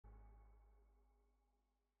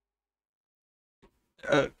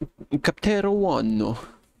Captero One.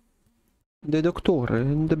 The Doctor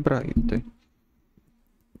and the Bride.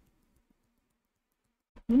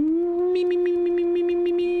 Me, me, me, me, me, me, me,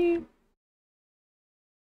 me, me.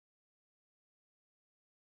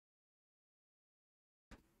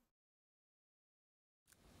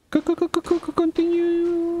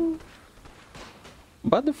 Continue.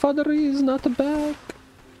 But the father is not back.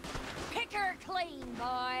 Pick her clean,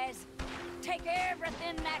 boys. Take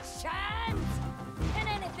everything that shines and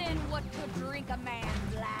anything what could drink a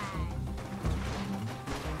man's life.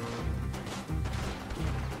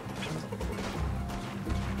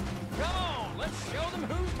 Come on, let's show them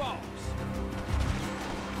who's boss.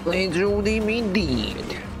 Let's show them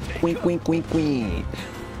indeed. Queen, queen, queen, queen.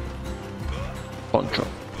 Poncho.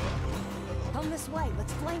 Come this way,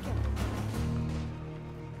 let's flank him.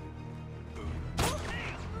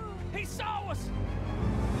 He saw us!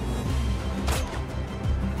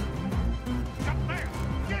 Up there!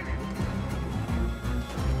 Get him!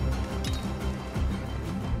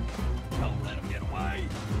 Don't let him get away!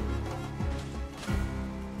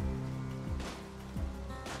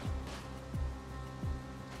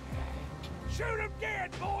 Shoot him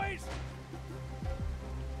dead, boys!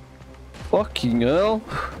 Fucking hell.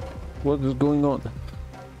 What is going on?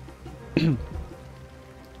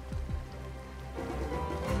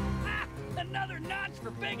 Another notch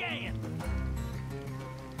for Big Ann!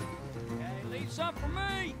 Hey, leave some for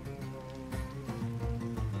me!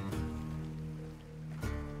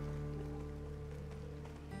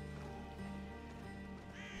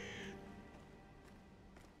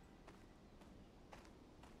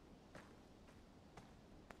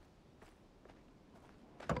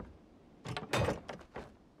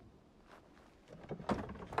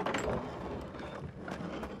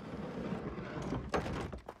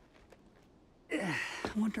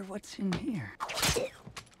 I wonder what's in here.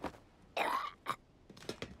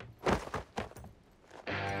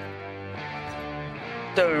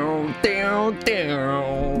 Down, down,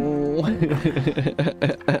 down.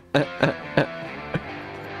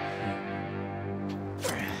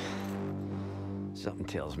 Something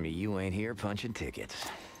tells me you ain't here punching tickets.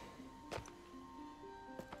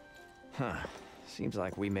 Huh. Seems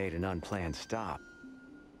like we made an unplanned stop.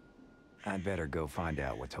 I'd better go find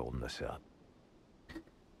out what's holding us up.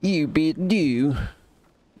 You bet do.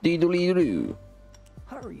 Diddly-doo.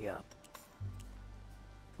 Hurry up.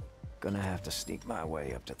 Gonna have to sneak my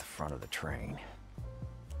way up to the front of the train.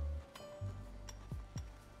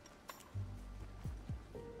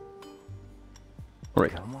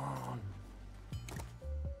 Right. Come on.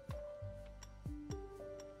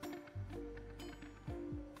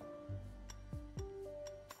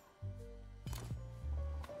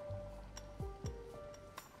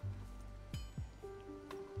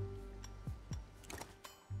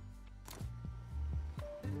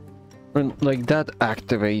 And like that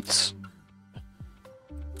activates.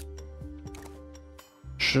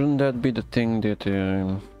 Shouldn't that be the thing that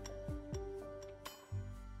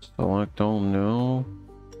so I don't know.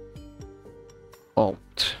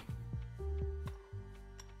 Alt.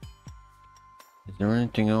 Is there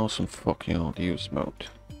anything else in fucking alt use mode?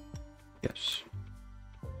 Yes.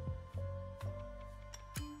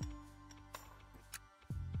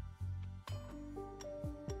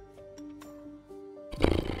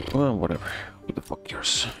 Well, whatever. Who the fuck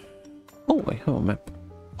cares? Oh, I have a map.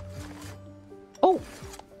 Oh!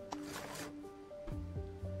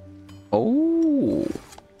 Oh!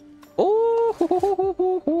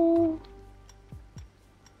 Oh!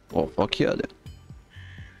 Oh, fuck yeah, then.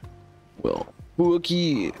 Well, fuck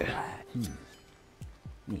yeah.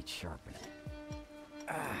 Need sharpening.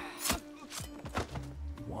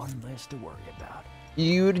 One less to worry about.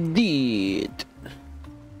 You're dead.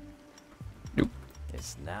 Nope.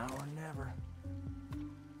 It's now or never.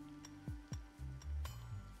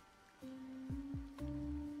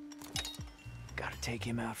 Gotta take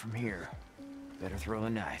him out from here. Better throw a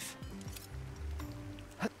knife.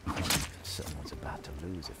 Someone's about to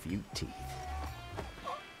lose a few teeth.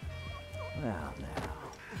 Well, now,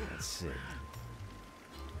 let's see.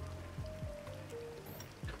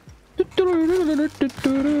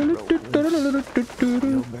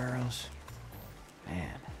 Wheelbarrows?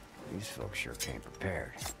 Man, these folks sure came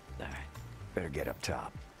prepared. Alright, better get up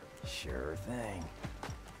top. Sure thing.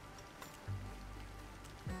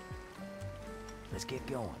 Let's get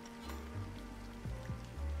going.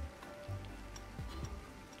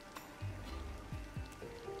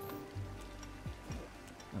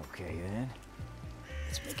 Okay then,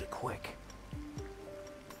 let's make it quick.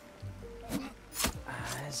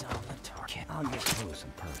 Eyes on the target. I'll get close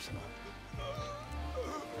and personal.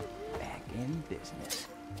 Back in business.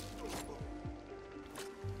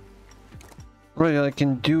 Right, I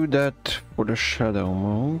can do that for the shadow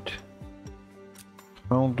mode.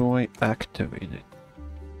 How do I activate it?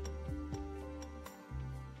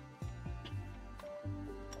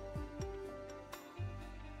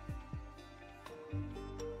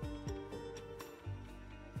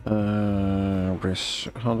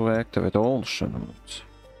 How do I activate all shadow modes?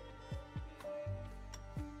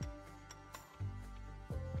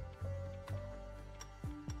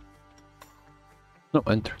 No,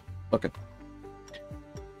 enter. Okay.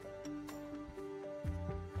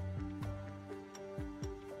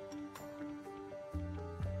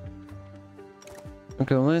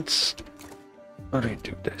 Okay, let's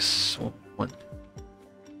redo this one.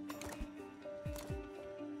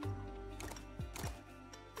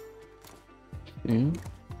 Two,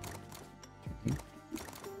 three,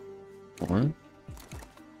 four.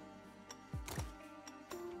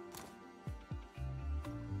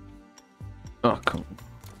 Oh, come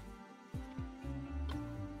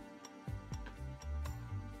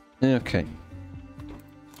on. Okay.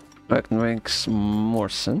 That makes more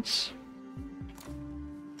sense.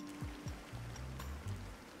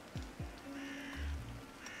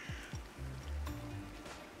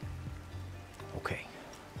 Okay.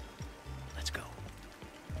 Let's go.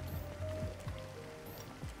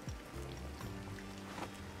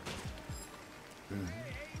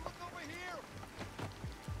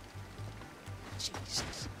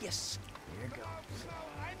 Jesus, yes. Here it goes.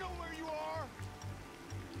 I know where you are.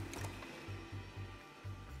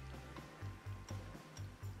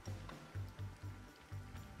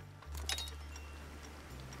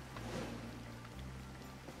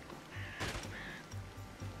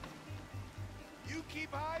 You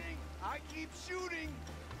keep hiding, I keep shooting.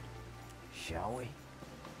 Shall we?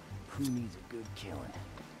 Who needs a good killing?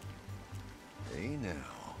 Hey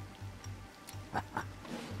now.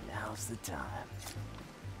 Now's the time.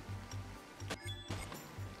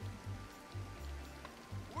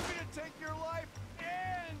 We're gonna take your life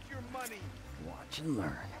and your money. Watch and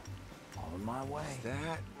learn. On my way.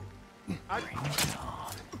 That Bring it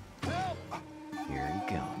on. help! Here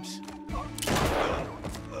he comes.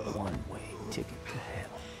 One-way ticket to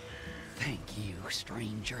hell. Thank you,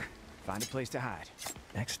 stranger. Find a place to hide.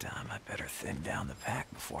 Next time, I better thin down the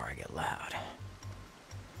pack before I get loud.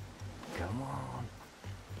 Come on.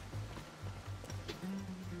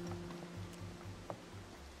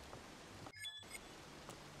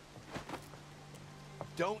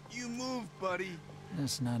 Don't you move, buddy.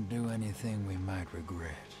 Let's not do anything we might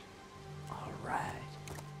regret. All right.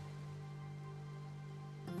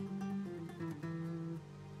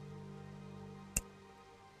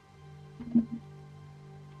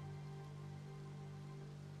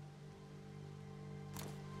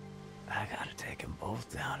 I gotta take them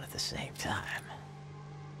both down at the same time.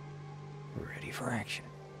 Ready for action.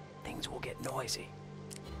 Things will get noisy.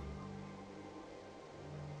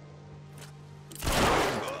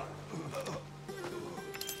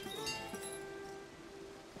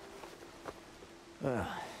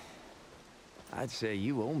 I'd say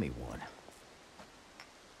you owe me one.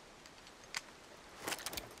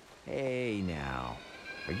 Hey now,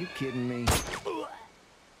 are you kidding me?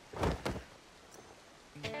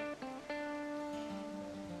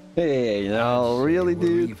 Hey, now, really, We're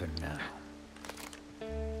dude? even now.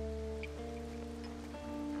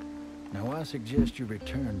 Now I suggest you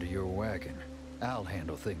return to your wagon. I'll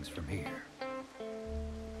handle things from here.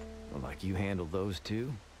 Well, like you handled those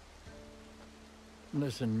two?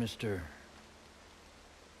 Listen, Mr.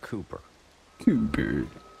 Cooper. Cooper.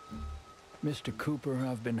 Mr. Cooper,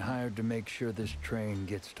 I've been hired to make sure this train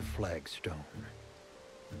gets to Flagstone.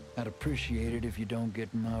 I'd appreciate it if you don't get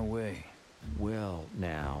in my way. Well,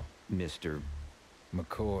 now, Mr.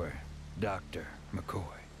 McCoy. Dr. McCoy.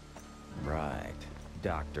 Right,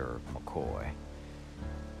 Dr. McCoy.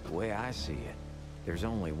 The way I see it, there's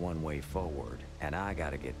only one way forward, and I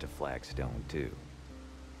gotta get to Flagstone, too.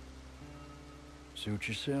 Suit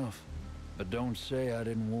yourself. But don't say I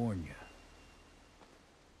didn't warn you.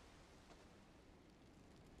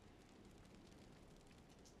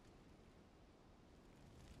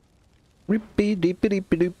 Rippy dippity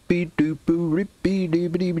doopy doopoo, rippy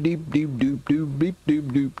dippity doop doop doop doop doop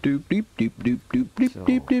doop doop doop doop doop doop doop So,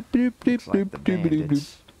 doop doop doop looks like the doop doop doop.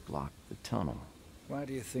 bandits blocked the tunnel. Why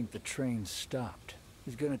do you think the train stopped?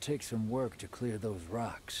 It's gonna take some work to clear those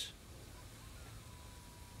rocks.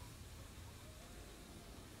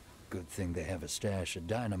 Good thing they have a stash of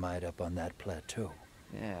dynamite up on that plateau.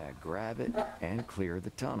 Yeah, grab it and clear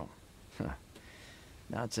the tunnel.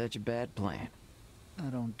 Not such a bad plan. I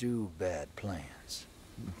don't do bad plans.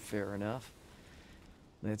 Fair enough.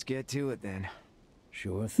 Let's get to it then.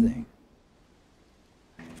 Sure thing.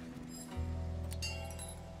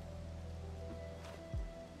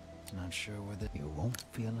 Not sure whether you won't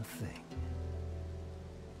feel a thing.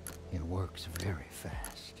 It works very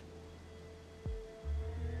fast.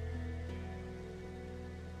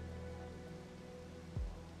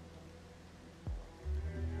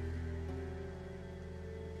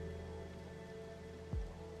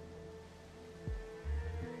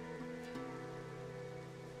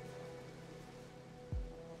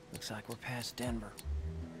 Looks like we're past Denver.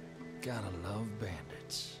 Gotta love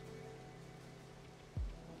bandits.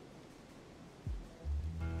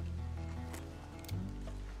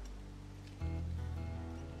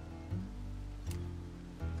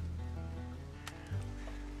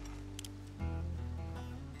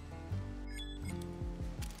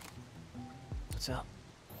 What's up?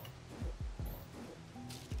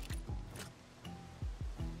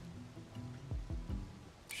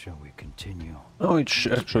 Shall we continue? Oh, it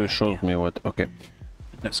actually showed me what. Okay,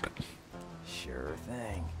 let's go. Sure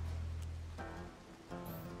thing.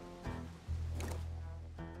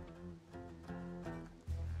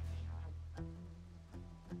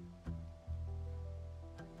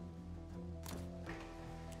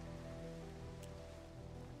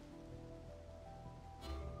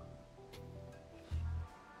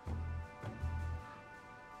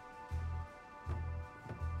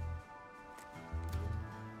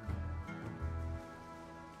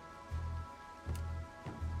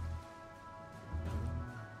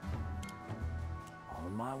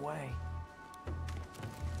 On my way.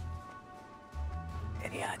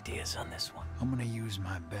 Any ideas on this one? I'm gonna use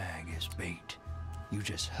my bag as bait. You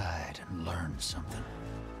just hide and learn something.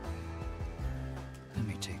 Let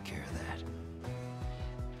me take care of that.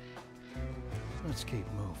 Let's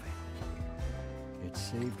keep moving. It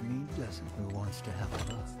saved me dozens. Who wants to have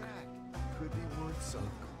a look? Could be worth some.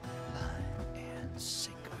 Line and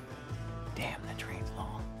sinker. Damn, the train's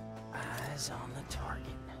long. Eyes on the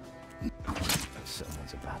target.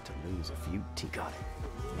 Someone's about to lose a few teeth. Got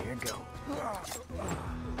it. Here go.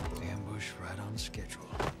 Ambush right on schedule.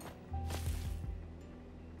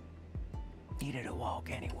 Needed a walk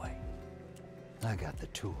anyway. I got the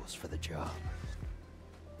tools for the job.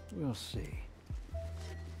 We'll see.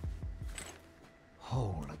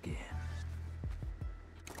 Whole again.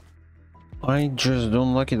 I just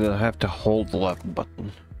don't like it that I have to hold the left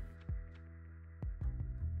button.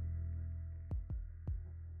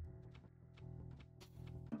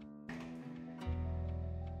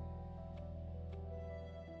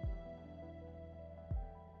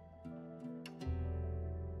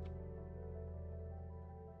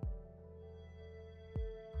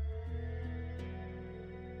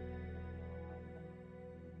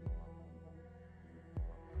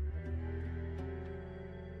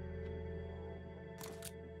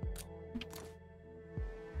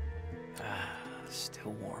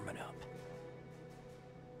 Still warming up.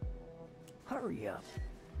 Hurry up.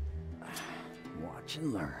 Watch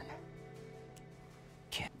and learn.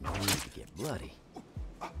 Can't no need to get bloody.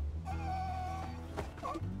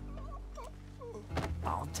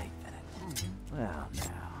 I'll take that. Well,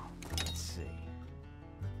 now, let's see.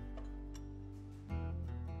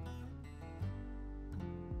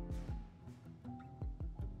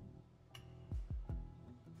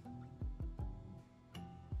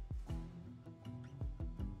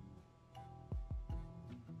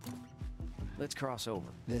 Let's cross over.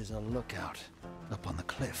 There's a lookout up on the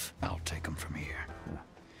cliff. I'll take them from here.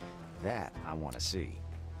 That I want to see.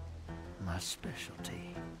 My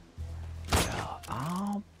specialty. Well,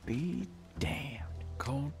 I'll be damned.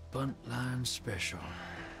 Colt bunt line special.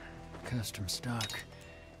 Custom stock,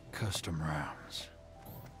 custom rounds.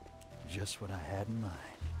 Just what I had in mind.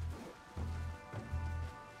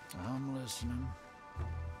 I'm listening.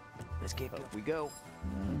 Let's get up we go.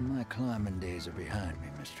 My climbing days are behind me,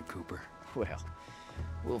 Mr. Cooper. Well,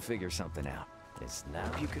 we'll figure something out. It's now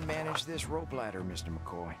you can manage this rope ladder, Mr.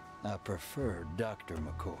 McCoy. I prefer Dr.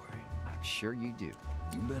 McCoy. I'm sure you do.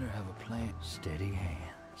 You better have a plan. Steady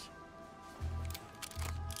hands.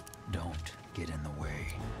 Don't get in the way.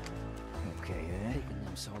 Okay, then. Taking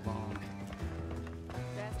them so long.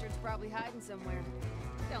 Bastard's probably hiding somewhere.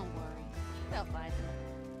 Don't worry. They'll find him.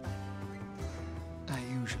 I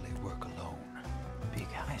usually work alone. Big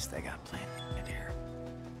eyes they got planted here.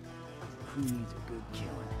 Who needs a good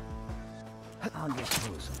killing? I'll get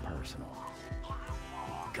close and personal.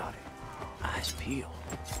 Got it. Eyes peeled.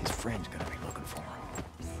 His friend's gonna be looking for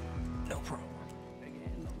him. No problem. Big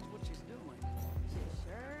Ann knows what she's doing. She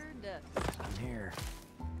sure does. I'm here.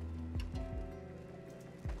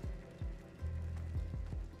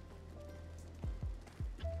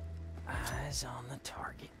 Eyes on the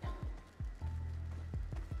target.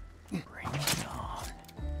 Bring it on.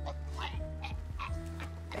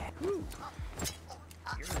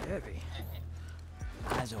 You're heavy.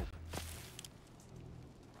 Eyes open.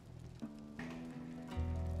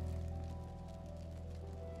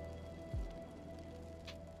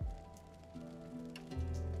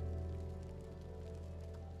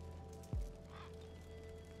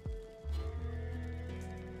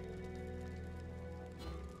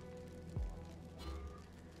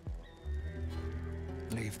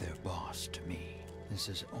 Leave their boss to me. This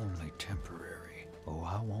is only temporary. Oh,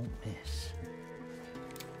 I won't miss.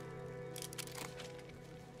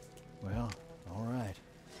 Well, all right.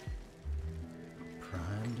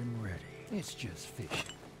 Primed and ready. It's just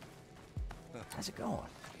fishing. How's it going?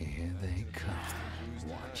 Here they come.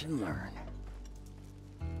 Watch and learn.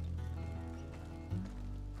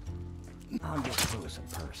 I'll get close and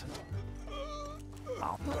personal.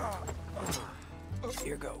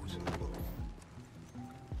 Here goes.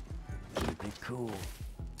 Keep it cool.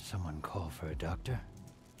 Someone call for a doctor?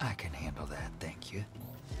 I can handle that, thank you.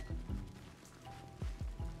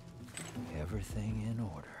 Everything in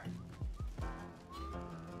order.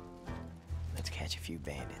 Let's catch a few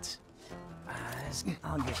bandits. Eyes,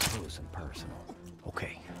 I'll get close and personal.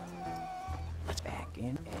 Okay. Let's back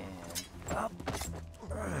in and up.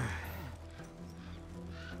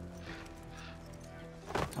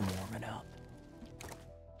 I'm warming up.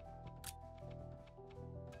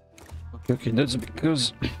 Okay, that's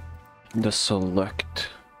because the select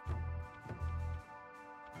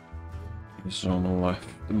is on the left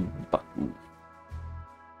button.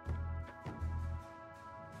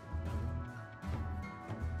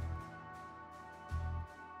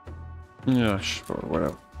 Yeah, sure,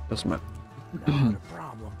 whatever. Doesn't matter. Not a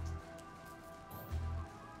problem.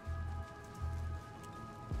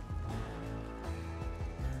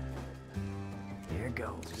 Here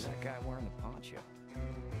goes. Who's that guy wearing the poncho?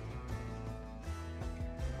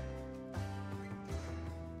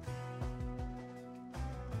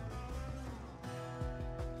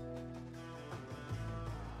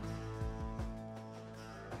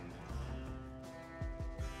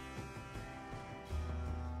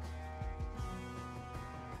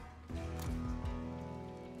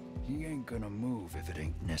 He ain't gonna move if it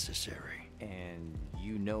ain't necessary. And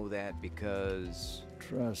you know that because...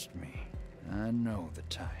 Trust me, I know the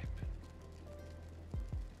type.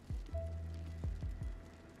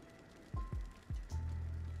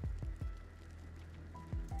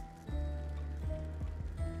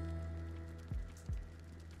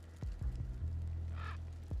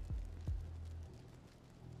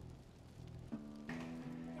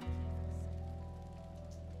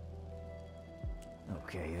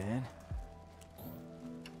 Okay, then.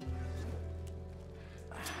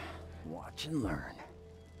 Watch and learn.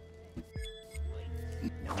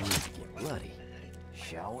 No need to get bloody,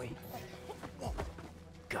 shall we?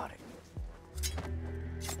 Got it.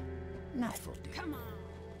 Knife will do. Come on.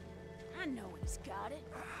 I know he's got it.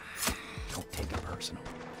 Don't take it personal.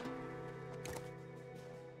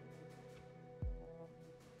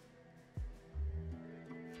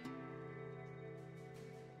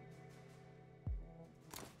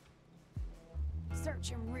 Search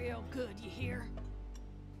him real good, you hear?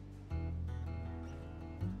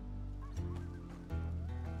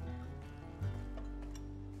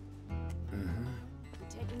 You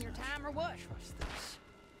taking your time or what? Trust this.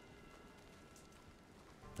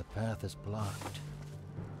 The path is blocked.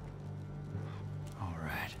 All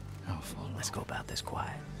right, I'll follow. Let's go about this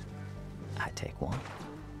quiet. I take one,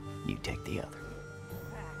 you take the other.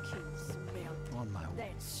 I can smell On my way.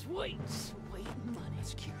 that sweet, sweet money.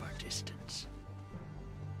 Let's keep our distance.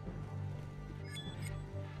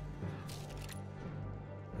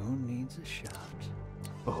 Who needs a shot?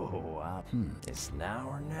 Oh, it's now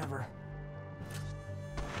or never.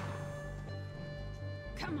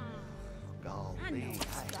 Come on. I know he's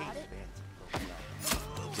got it.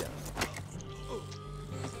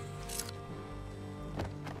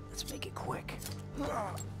 Let's make it quick.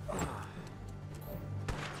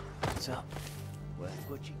 What's up? Well, that's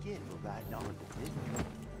what you get for riding on the business.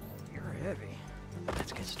 You're heavy.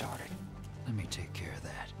 Let's get started. Let me take care of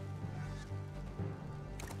that.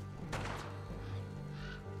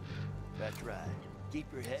 That's right.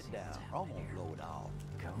 Keep your head down. I won't blow it off.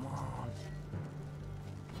 Come on.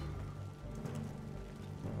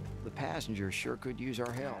 The passengers sure could use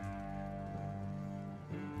our help.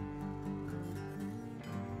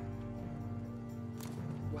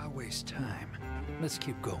 Why waste time? Let's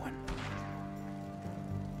keep going.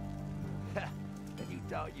 And you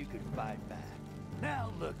thought you could fight back.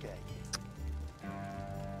 Now look at you.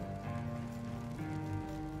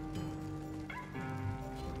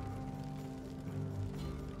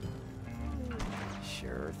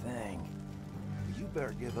 Sure thing. You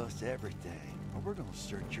better give us everything. or we're gonna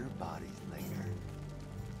search your bodies later.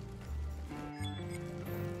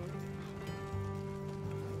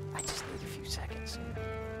 I just need a few seconds.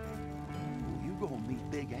 Ooh, you gonna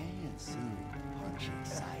meet Big Ann soon. Aren't you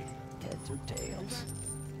excited? Heads or tails?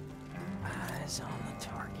 Eyes on the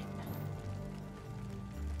target.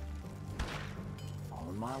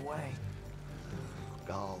 On my way.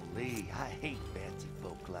 Golly, I hate fancy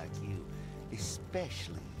folk like you,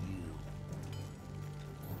 especially you.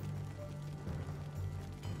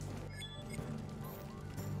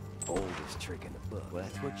 Oldest trick in the book. Well,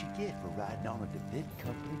 that's what you get for riding on a DeVitt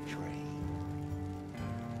Company train.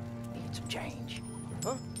 Need some change.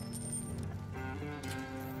 Huh?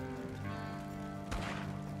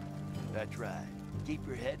 That's right. Keep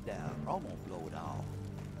your head down, or I won't blow it off.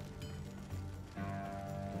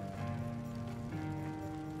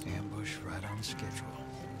 Ambush right on schedule.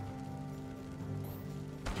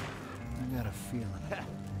 I got a feeling about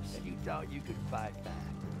this. And you thought you could fight back.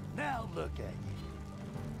 Now look at you.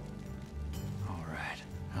 All right,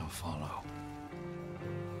 I'll follow.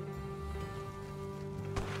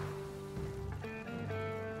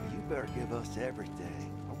 You better give us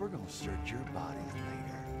everything, or we're gonna search your bodies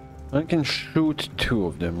later. I can shoot 2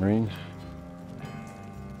 of them, right?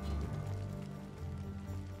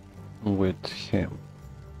 With him.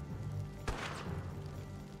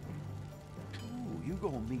 Ooh, you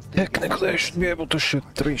gonna meet Big Technically, I Ann should be able to shoot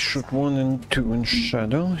 3, shoot 1 and 2 in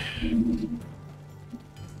shadow.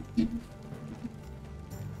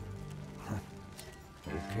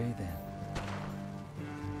 Okay then.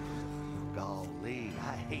 Golly,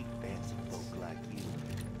 I hate fancy folk like you,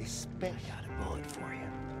 especially. Got a bullet for you.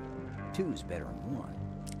 2's better than 1.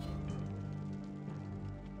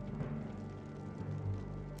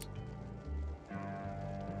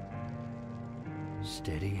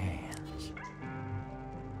 Steady hands.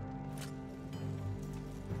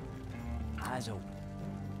 Eyes open.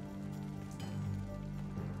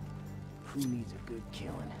 Who needs a good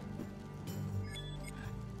killing?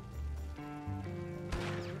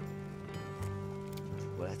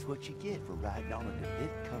 Well, that's what you get for riding on a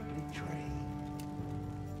DeVitt Company train.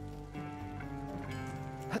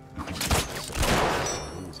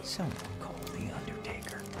 Someone call the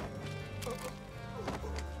Undertaker.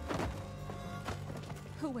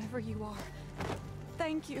 Whoever you are,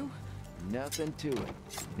 thank you. Nothing to it.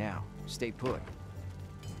 Now, stay put.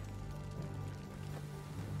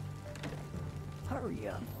 Hurry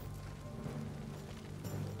up.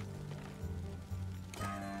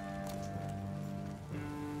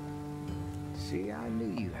 See, I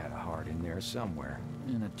knew you had a heart in there somewhere.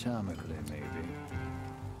 Anatomically, maybe.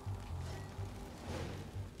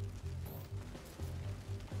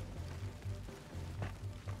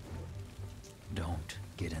 Don't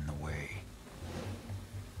get in the way.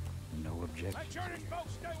 No objections. Let Jordan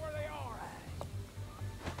folks stay where they are.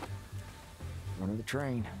 Front of the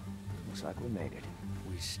train. Looks like we made it.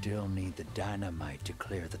 We still need the dynamite to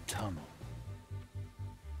clear the tunnel.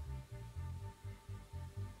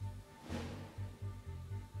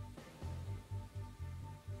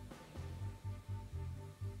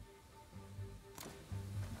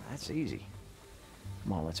 That's easy.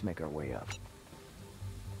 Come on, let's make our way up.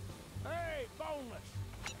 Hey, boneless.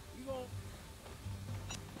 You gon'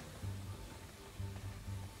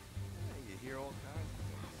 You hear all kinds of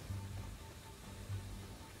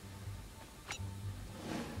things.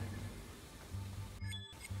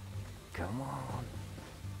 Come on.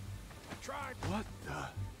 try. What the?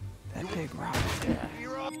 That big rock.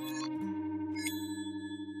 You're up.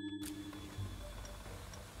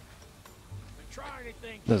 Try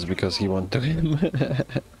anything. That's because he wanted him.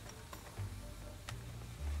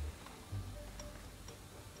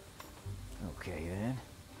 Okay, then.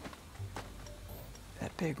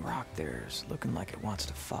 That big rock there's looking like it wants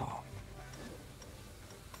to fall.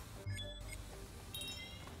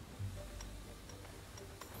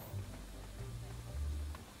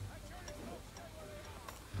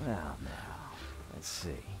 Well, now, let's see.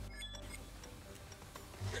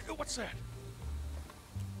 What's that?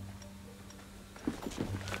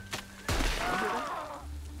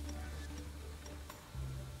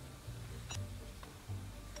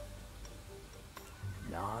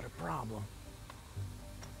 Not a problem.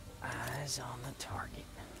 Eyes on the target.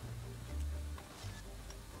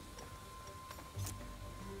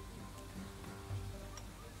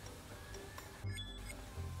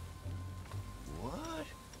 What?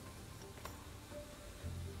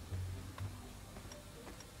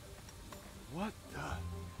 What the?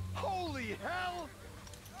 Holy hell!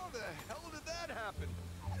 How the hell did that happen?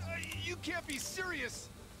 You can't be serious!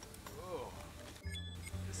 Oh,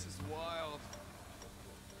 this is wild.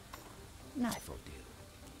 Knife will do.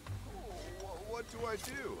 Oh, What do I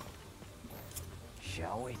do?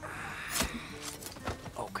 Shall we?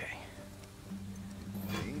 Okay.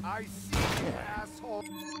 I see you, asshole.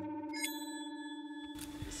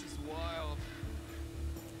 This is wild.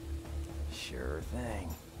 Sure thing.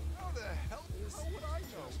 How the hell would I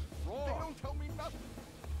know? Wrong. They don't tell me nothing.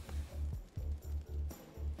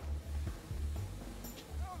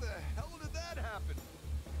 How the hell did that happen?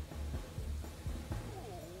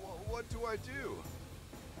 What do I do?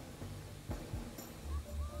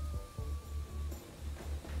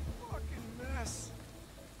 Fucking mess.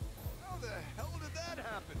 How the hell did that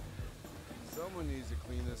happen? Someone needs to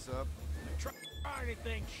clean this up. Try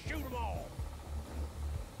anything, shoot them all.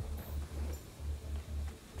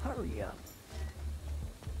 Hurry up.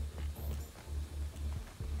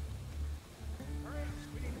 Hurry up,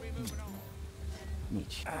 we need to be moving on.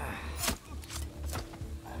 Nietzsche.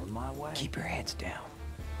 On my way. Keep your heads down.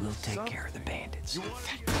 We'll take care of the bandits. You want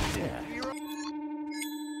to Yeah.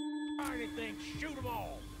 try anything, shoot them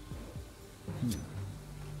all.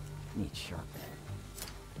 Need sharp.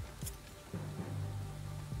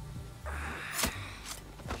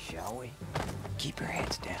 Shall we? Keep your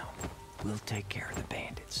heads down. We'll take care of the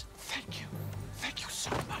bandits. Thank you. Thank you so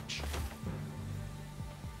much.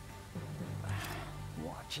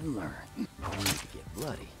 Watch and learn. No need to get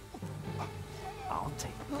bloody. I'll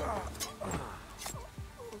take it.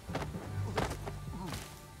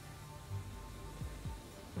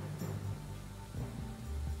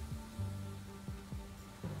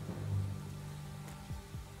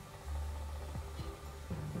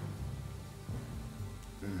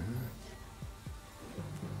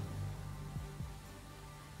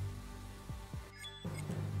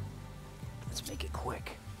 Let's make it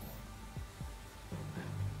quick.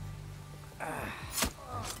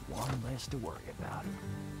 One less to worry about.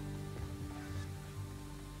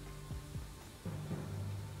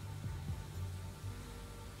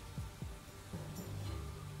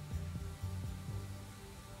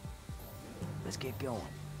 Let's get going.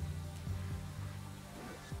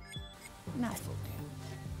 Knife will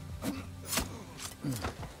do.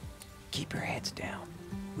 Keep your heads down.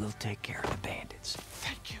 We'll take care of the bandits.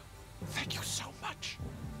 Thank you. Thank you so much.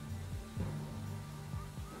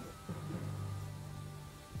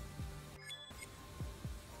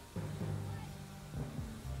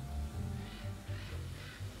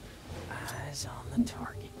 Eyes on the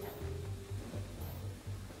target.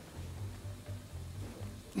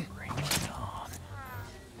 Bring it on.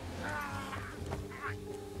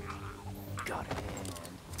 Got it.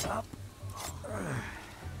 And up.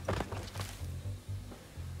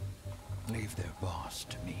 Leave their boss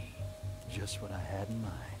to me. Just what I had in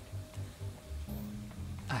mind.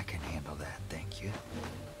 I can handle that, thank you.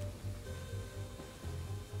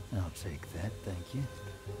 I'll take that, thank you.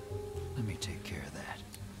 Let me take care of that.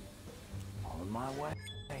 On my way.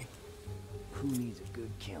 Who needs a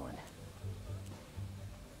good killing?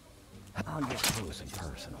 I'll get close and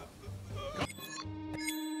personal.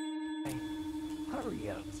 Hey, hurry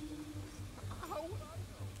up.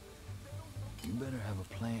 You better have a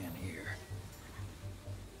plan here.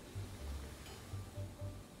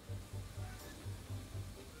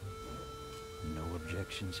 No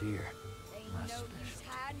objections here. Ain't My no special. use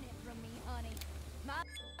hiding it from me, honey. My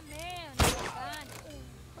man will find it.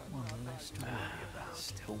 One less to worry about.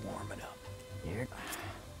 Still warming up. Here.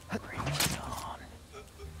 Bring it on.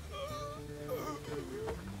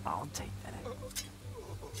 I'll take that.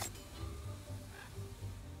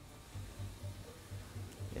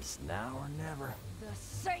 It's now or never. The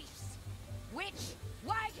safes! Which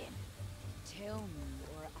wagon? Tell me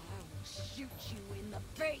or I will shoot you in the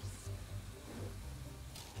face.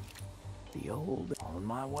 The old on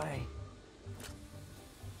my way.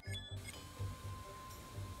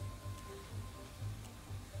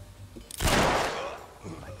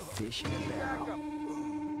 Like fish in a barrel.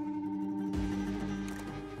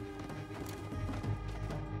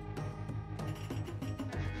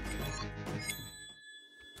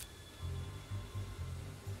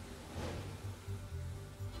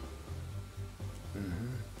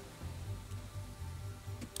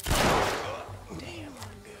 Damn.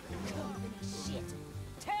 Company shit.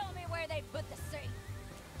 Tell me where they put the safe.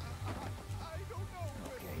 I don't know.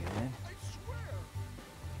 Okay, then. I swear.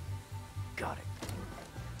 Got it.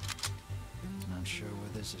 Not sure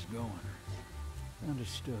where this is going.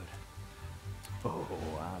 Understood. Oh,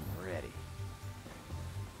 I'm ready.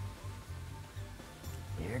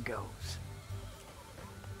 Here goes.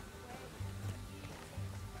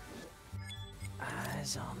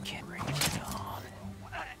 Eyes on the kid. Bring it on.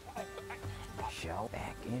 Shall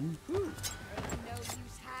back in. Ain't no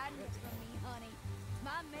use hiding it from me, honey.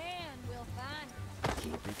 My man will find it.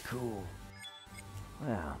 Keep it cool.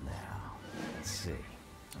 Well, now, let's see.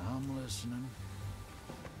 I'm listening.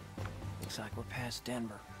 Looks like we're past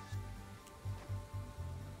Denver.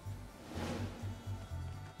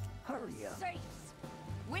 Hurry up. Safes.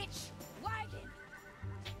 Which wagon?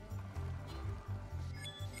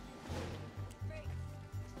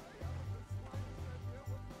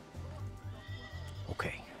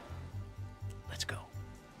 Okay. Let's go.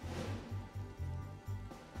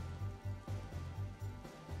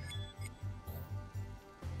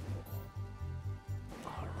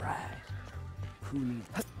 All right. Who needs...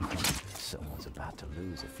 Someone's about to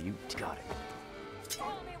lose a few... Got it.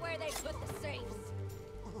 Tell me where they put the safes.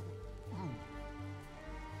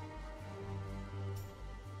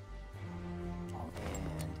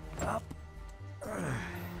 And up.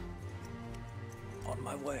 On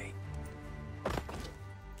my way.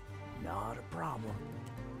 Not a problem.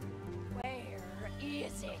 Where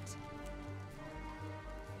is it?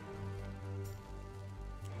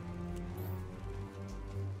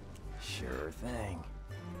 Sure thing.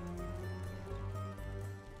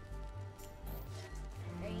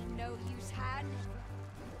 Ain't no use hiding it.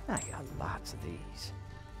 I got lots of these.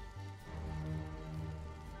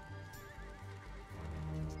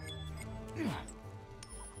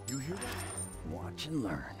 You hear that? Watch and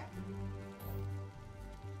learn.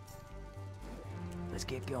 Let's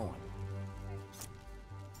get going.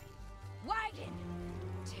 Wagon!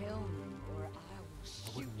 Tell me or I will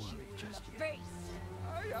shoot you in the face.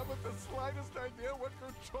 I haven't the slightest idea what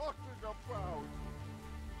you're talking about.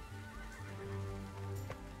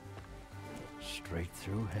 Straight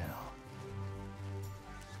through hell.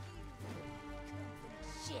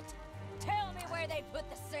 Shit! Tell me where they put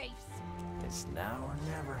the safes. It's now or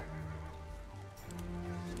never.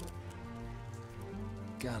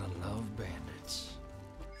 Gotta love bandits.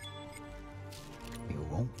 You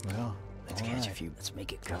won't? Well, Let's all catch a right. few. Let's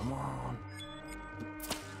make it come on.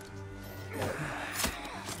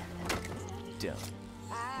 Done.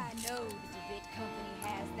 I know the DeWitt Company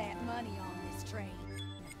has that money on this train.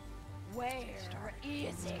 Where is it?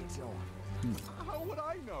 Let's get going. How would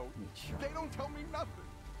I know? Sure. They don't tell me nothing.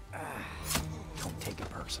 Don't take it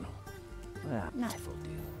personal. Well, knife will do.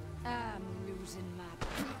 I'm losing my...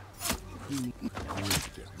 Who no need to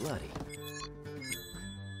get bloody.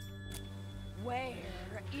 Where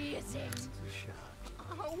is it? Shot.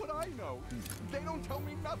 How would I know? They don't tell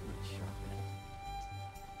me nothing.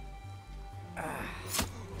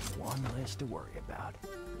 One less to worry about.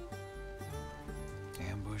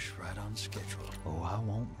 Ambush right on schedule. Oh, I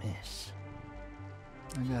won't miss.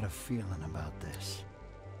 I got a feeling about this.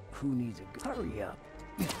 Who needs a good... Hurry up.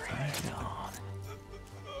 Bring it on.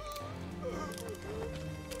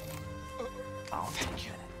 I'll take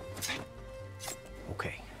it.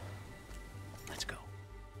 Okay. Let's go.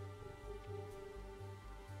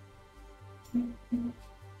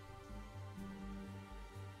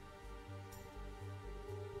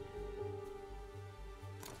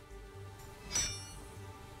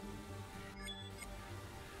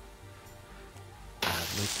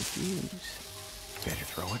 I've lit the fuse. Better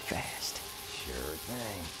throw it fast. Sure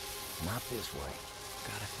thing. Not this way.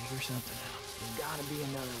 Gotta figure something out. There's gotta be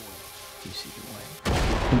another way. You see the way?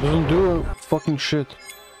 It doesn't do a fucking shit.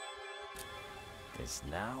 It's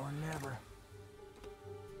now or never.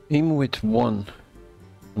 Aim with one.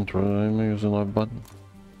 Control aim using a button.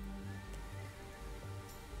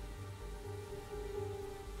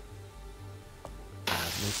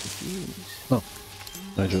 I've lit the fuse. Oh.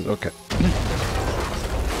 I just okay.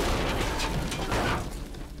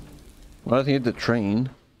 Well, I hit the train.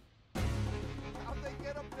 How'd they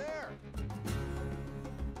get up there?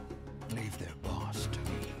 Leave their boss to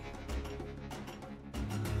me.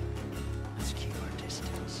 Let's keep our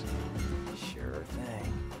distance. Sure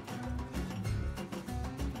thing.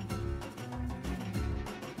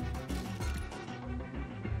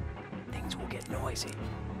 Things will get noisy.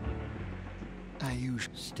 I use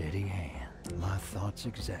steady hand. My thoughts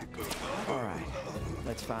exactly. All right,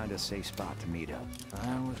 let's find a safe spot to meet up.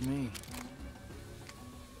 Fine with me.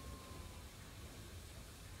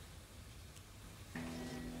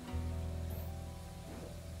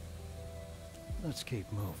 Let's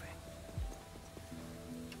keep moving.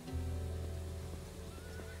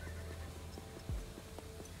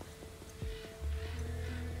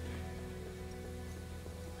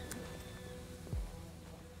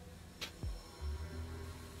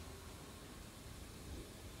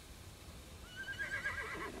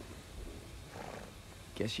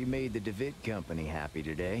 Guess you made the DeWitt Company happy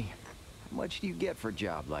today. How much do you get for a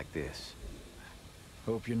job like this?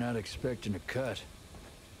 Hope you're not expecting a cut.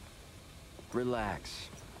 Relax.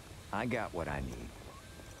 I got what I need.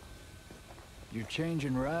 You're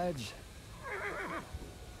changing rides?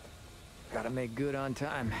 Gotta make good on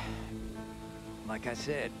time. Like I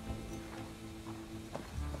said,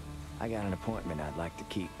 I got an appointment I'd like to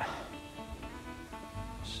keep.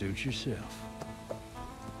 Suit yourself.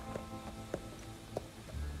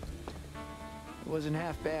 It wasn't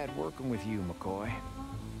half bad working with you, McCoy.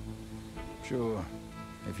 Sure.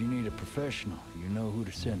 If you need a professional, you know who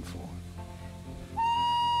to send for.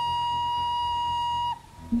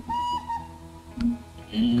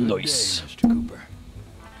 Nice. Good day, Mr. Cooper.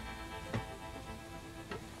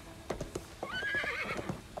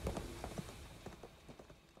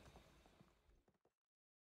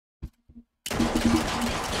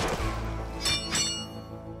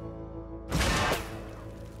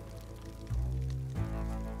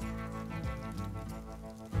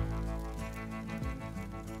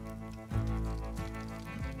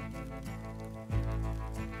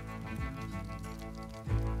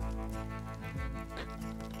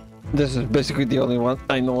 This is basically the only one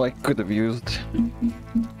I know I could have used.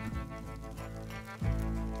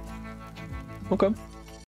 Okay.